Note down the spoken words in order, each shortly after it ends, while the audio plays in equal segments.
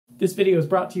This video is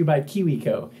brought to you by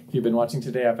KiwiCo. If you've been watching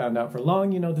Today I Found Out for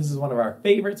long, you know this is one of our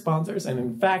favorite sponsors, and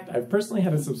in fact, I've personally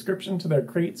had a subscription to their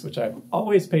crates, which I've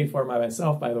always paid for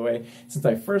myself, by the way, since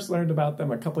I first learned about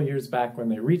them a couple years back when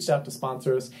they reached out to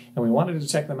sponsor us, and we wanted to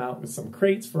check them out with some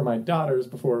crates for my daughters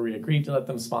before we agreed to let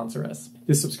them sponsor us.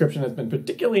 This subscription has been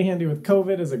particularly handy with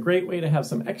COVID as a great way to have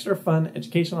some extra fun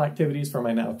educational activities for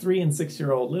my now 3- and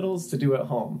 6-year-old littles to do at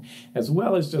home, as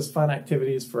well as just fun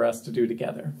activities for us to do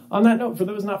together. On that note, for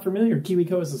those not familiar,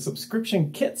 KiwiCo is a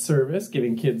subscription kit service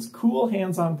giving kids cool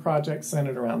hands-on projects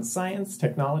centered around science,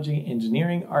 technology,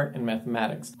 engineering, art, and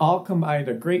mathematics, all combined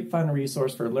a great fun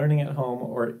resource for learning at home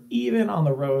or even on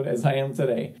the road as I am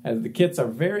today, as the kits are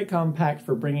very compact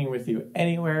for bringing with you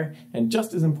anywhere, and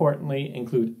just as importantly,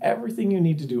 include everything you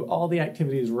need to do all the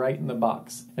activities right in the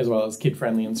box, as well as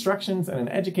kid-friendly instructions and an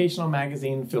educational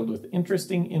magazine filled with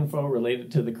interesting info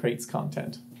related to the crate's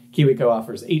content. KiwiCo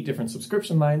offers 8 different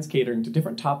subscription lines catering to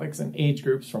different topics and age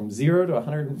groups from 0 to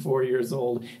 104 years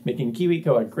old, making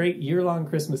KiwiCo a great year-long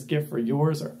Christmas gift for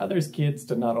yours or others' kids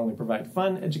to not only provide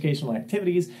fun educational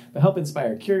activities, but help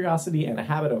inspire curiosity and a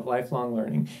habit of lifelong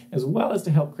learning, as well as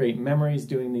to help create memories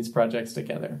doing these projects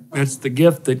together. It's the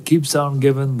gift that keeps on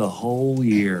giving the whole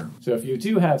year. So if you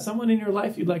too have someone in your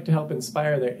life you'd like to help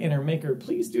inspire their inner maker,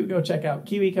 please do go check out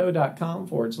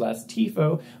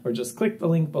kiwico.com/TIFO or just click the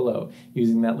link below.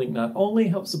 Using that link not only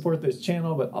helps support this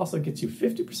channel, but also gets you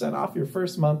 50% off your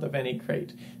first month of any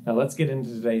crate. Now let's get into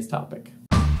today's topic.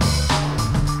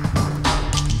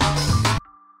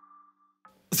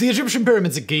 The Egyptian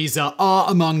pyramids at Giza are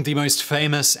among the most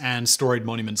famous and storied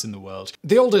monuments in the world.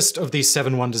 The oldest of these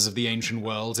 7 wonders of the ancient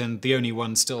world, and the only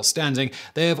one still standing,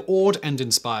 they have awed and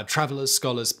inspired travelers,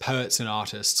 scholars, poets, and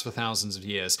artists for thousands of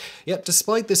years. Yet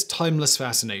despite this timeless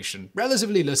fascination,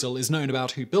 relatively little is known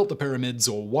about who built the pyramids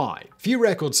or why. Few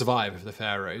records survive of the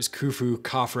pharaohs Khufu,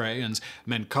 Khafre, and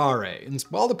Menkaure, and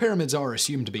while the pyramids are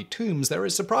assumed to be tombs, there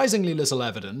is surprisingly little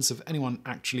evidence of anyone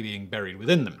actually being buried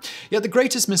within them. Yet the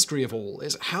greatest mystery of all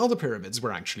is how the pyramids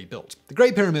were actually built. The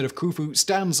Great Pyramid of Khufu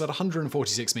stands at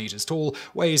 146 meters tall,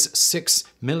 weighs 6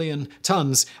 million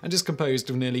tons, and is composed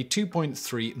of nearly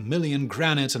 2.3 million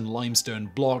granite and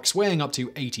limestone blocks weighing up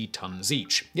to 80 tons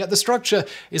each. Yet the structure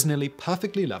is nearly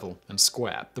perfectly level and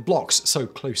square, the blocks so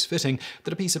close-fitting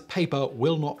that a piece of paper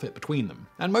will not fit between them.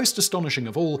 And most astonishing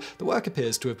of all, the work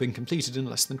appears to have been completed in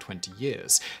less than 20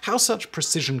 years. How such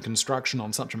precision construction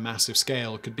on such a massive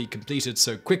scale could be completed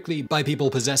so quickly by people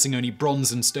possessing only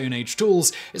bronze and Stone Age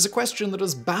tools is a question that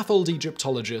has baffled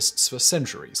Egyptologists for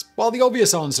centuries. While the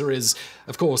obvious answer is,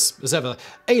 of course, as ever,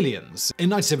 aliens. In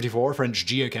 1974, a French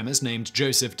geochemist named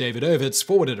Joseph Davidovits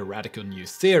forwarded a radical new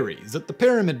theory that the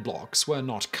pyramid blocks were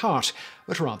not cut,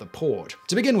 but rather poured.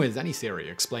 To begin with, any theory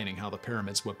explaining how the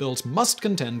pyramids were built must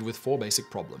contend with 4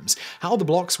 basic problems: how the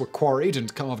blocks were quarried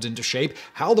and carved into shape,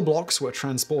 how the blocks were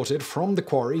transported from the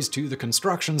quarries to the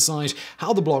construction site,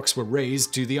 how the blocks were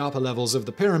raised to the upper levels of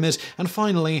the pyramid, and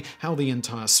finally, how the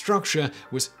entire structure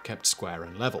was kept square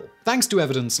and level. Thanks to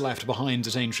evidence left behind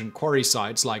at ancient quarry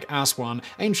sites like Aswan,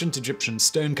 ancient Egyptian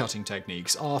stone-cutting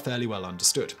techniques are fairly well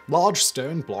understood. Large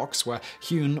stone blocks were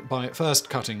hewn by first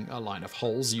cutting a line of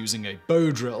holes using a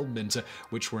bow drill, into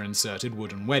which were inserted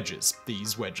wooden wedges.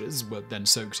 These wedges were then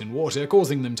soaked in water,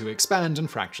 causing them to expand and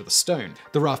fracture the stone.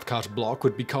 The rough-cut block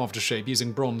would be carved to shape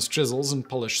using bronze chisels and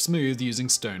polished smooth using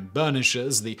stone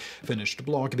burnishes, the finished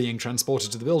block being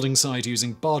transported to the building site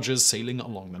using barges sailing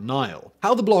along the Nile.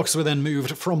 How the blocks were then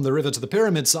moved from the river to the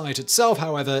pyramid site itself,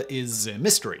 however, is a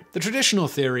mystery. The traditional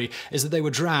theory is that they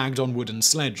were dragged on wooden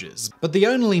sledges, but the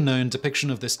only known depiction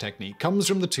of this technique comes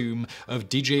from the tomb of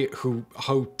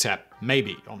Djehuhotep,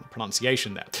 maybe on the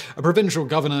pronunciation there, a provincial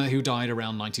governor who died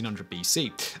around 1900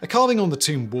 BC. A carving on the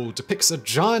tomb wall depicts a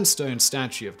giant stone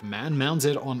statue of the man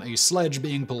mounted on a sledge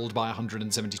being pulled by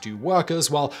 172 workers,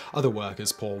 while other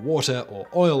workers pour water or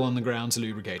oil on the ground to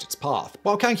lubricate its path.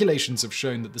 While calculations have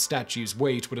shown that the statue's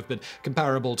weight would have been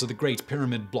comparable to the Great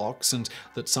Pyramid blocks and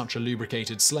that such a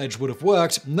lubricated sledge would have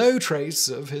worked, no trace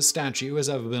of his statue has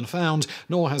ever been found,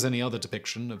 nor has any other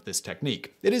depiction of this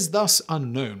technique. It is thus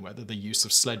unknown whether the use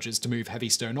of sledges to move heavy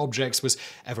stone objects was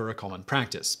ever a common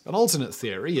practice. An alternate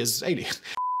theory is alien.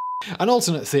 An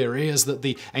alternate theory is that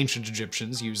the ancient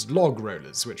Egyptians used log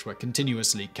rollers, which were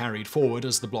continuously carried forward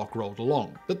as the block rolled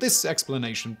along. But this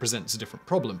explanation presents a different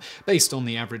problem. Based on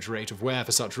the average rate of wear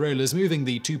for such rollers, moving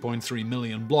the 2.3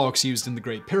 million blocks used in the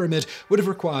Great Pyramid would have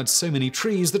required so many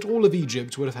trees that all of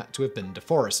Egypt would have had to have been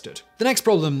deforested. The next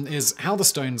problem is how the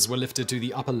stones were lifted to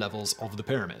the upper levels of the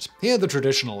pyramid. Here the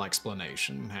traditional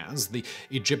explanation has the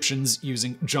Egyptians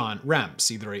using giant ramps,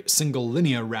 either a single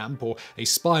linear ramp or a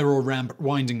spiral ramp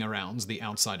winding around around the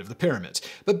outside of the pyramid.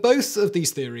 But both of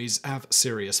these theories have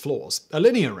serious flaws. A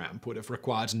linear ramp would have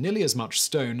required nearly as much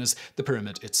stone as the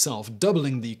pyramid itself,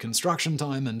 doubling the construction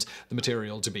time and the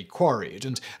material to be quarried,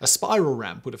 and a spiral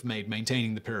ramp would have made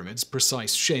maintaining the pyramid's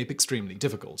precise shape extremely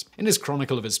difficult. In his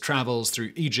chronicle of his travels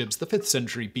through Egypt, the 5th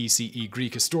century BCE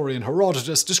Greek historian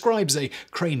Herodotus describes a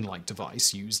crane-like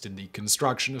device used in the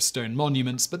construction of stone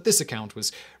monuments, but this account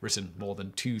was written more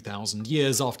than 2,000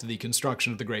 years after the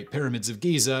construction of the Great Pyramids of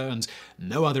Giza, and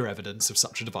no other evidence of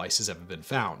such a device has ever been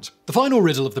found. The final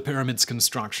riddle of the pyramid's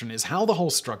construction is how the whole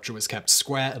structure was kept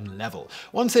square and level.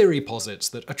 One theory posits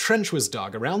that a trench was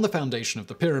dug around the foundation of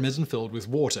the pyramid and filled with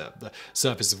water, the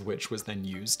surface of which was then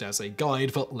used as a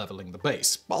guide for leveling the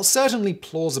base. While certainly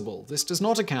plausible, this does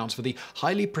not account for the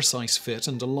highly precise fit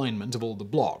and alignment of all the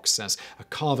blocks, as a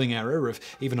carving error of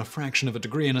even a fraction of a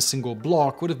degree in a single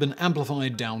block would have been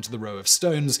amplified down to the row of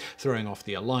stones, throwing off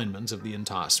the alignment of the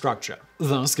entire structure.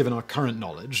 Thus, given our current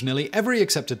knowledge, nearly every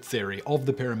accepted theory of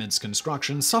the pyramid's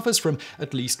construction suffers from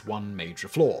at least one major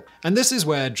flaw. And this is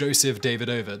where Joseph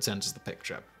Davidovits enters the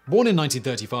picture. Born in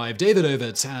 1935,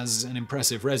 Davidovits has an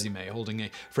impressive resume, holding a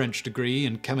French degree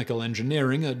in chemical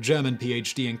engineering, a German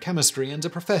PhD in chemistry, and a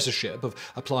professorship of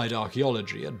applied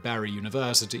archaeology at Barry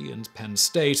University and Penn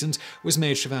State, and was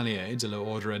made Chevalier de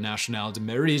l'Ordre National de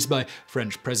Mérite by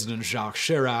French President Jacques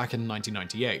Chirac in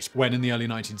 1998. When in the early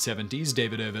 1970s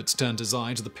Davidovits turned his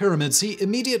eye to the pyramids, he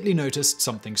immediately noticed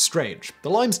something strange. The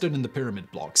limestone in the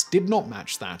pyramid blocks did not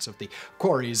match that of the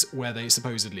quarries where they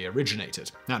supposedly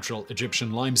originated. Natural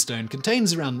Egyptian limestone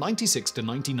contains around 96 to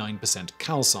 99%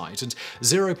 calcite and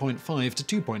 0.5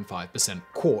 to 2.5%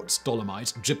 quartz,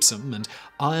 dolomite, gypsum, and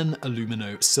iron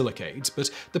aluminosilicate, but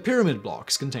the pyramid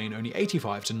blocks contain only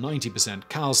 85 to 90%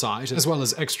 calcite, as well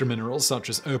as extra minerals such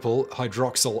as opal,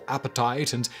 hydroxyl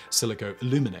apatite, and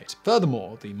silico-aluminate.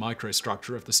 Furthermore, the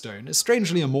microstructure of the stone is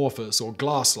strangely amorphous or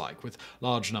glass-like, with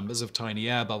large numbers of tiny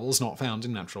air bubbles not found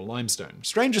in natural limestone.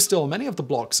 Stranger still, many of the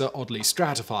blocks are oddly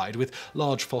stratified, with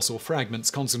large fossil fragments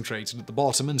concentrated at the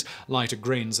bottom and lighter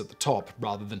grains at the top,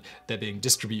 rather than there being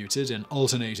distributed in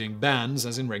alternating bands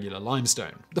as in regular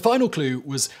limestone. The final clue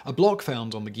was a block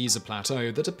found on the Giza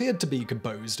Plateau that appeared to be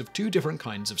composed of two different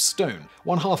kinds of stone,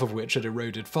 one half of which had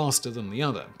eroded faster than the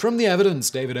other. From the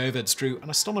evidence, Davidovits drew an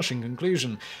astonishing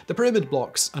conclusion. The pyramid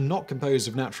blocks are not composed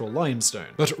of natural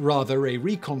limestone, but rather a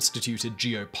reconstituted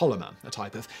geopolymer, a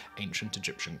type of ancient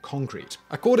Egyptian concrete.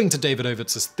 According to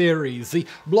Davidovits' theory, the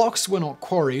blocks were not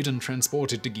quarried and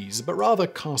transported to Giza, but rather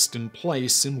cast in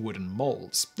place in wooden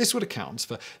molds. This would account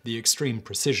for the extreme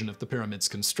precision of the pyramid's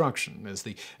construction, as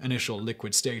the initial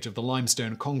liquid state of the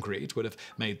limestone concrete would have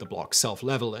made the block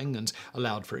self-leveling and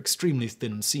allowed for extremely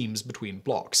thin seams between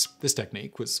blocks. This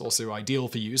technique was also ideal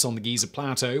for use on the Giza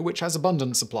Plateau, which has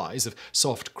abundant supplies of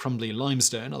soft, crumbly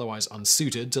limestone, otherwise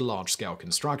unsuited to large-scale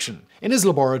construction. In his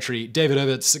laboratory,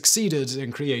 Davidovits succeeded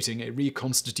in creating a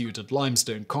reconstituted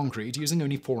limestone concrete using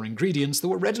only 4 ingredients that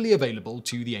were readily available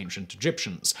to the ancient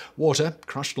Egyptians: water,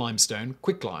 crushed limestone,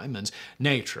 quicklime, and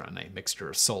natron, a mixture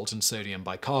of salt and sodium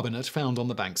bicarbonate found on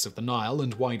the banks of the Nile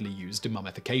and widely used in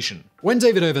mummification. When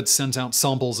Davidovits sent out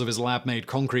samples of his lab-made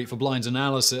concrete for blind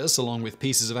analysis, along with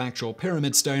pieces of actual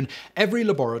pyramid stone, every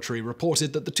laboratory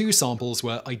reported that the two samples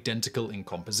were identical in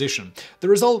composition. The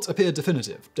result appeared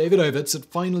definitive. Davidovits had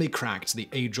finally cracked the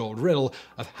age-old riddle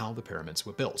of how the pyramids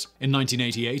were built. In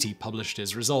 1988, he published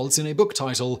his results in a book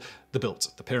titled The Built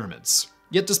of the Pyramids.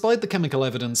 Yet despite the chemical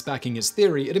evidence backing his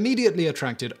theory, it immediately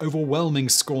attracted overwhelming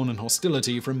scorn and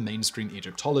hostility from mainstream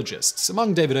Egyptologists.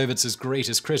 Among Davidovits'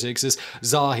 greatest critics is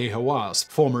Zahi Hawass,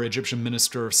 former Egyptian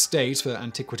Minister of State for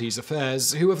Antiquities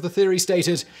Affairs, who of the theory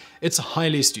stated, "It's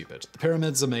highly stupid. The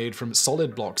pyramids are made from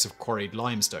solid blocks of quarried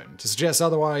limestone. To suggest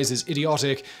otherwise is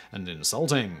idiotic and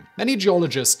insulting." Many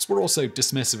geologists were also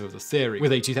dismissive of the theory,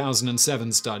 with a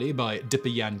 2007 study by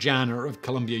Dipayan Jana of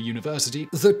Columbia University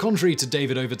that, contrary to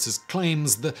Davidovits' claims,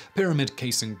 the pyramid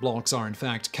casing blocks are in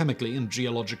fact chemically and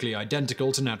geologically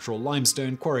identical to natural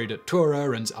limestone quarried at Tura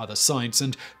and other sites,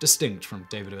 and distinct from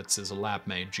Davidovits'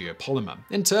 lab-made geopolymer.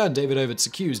 In turn, Davidovits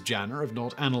accused Jana of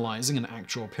not analyzing an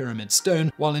actual pyramid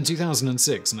stone, while in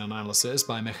 2006 an analysis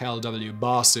by Michael W.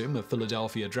 Barsum of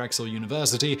Philadelphia Drexel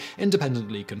University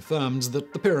independently confirmed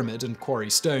that the pyramid and quarry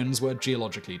stones were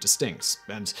geologically distinct.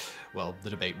 And, well,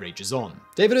 the debate rages on.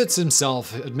 Davidovits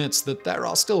himself admits that there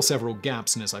are still several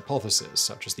gaps in his hypothesis. resources,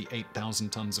 such as the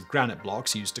 8,000 tons of granite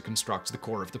blocks used to construct the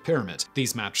core of the pyramid.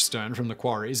 These matched stone from the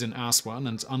quarries in Aswan,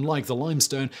 and unlike the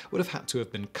limestone, would have had to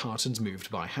have been cut and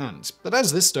moved by hand. But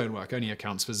as this stonework only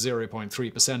accounts for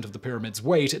 0.3% of the pyramid's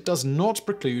weight, it does not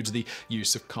preclude the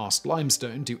use of cast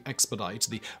limestone to expedite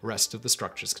the rest of the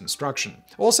structure's construction.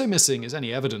 Also missing is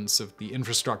any evidence of the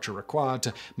infrastructure required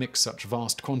to mix such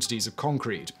vast quantities of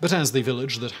concrete. But as the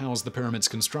village that housed the pyramid's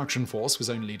construction force was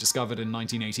only discovered in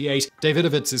 1988,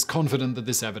 Davidovits is confident that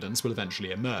this evidence will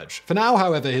eventually emerge. For now,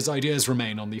 however, his ideas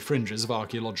remain on the fringes of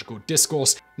archaeological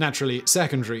discourse, naturally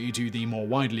secondary to the more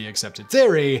widely accepted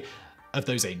theory of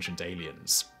those ancient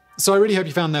aliens. So I really hope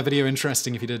you found that video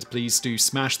interesting. If you did, please do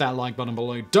smash that like button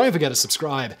below. Don't forget to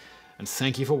subscribe, and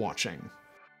thank you for watching.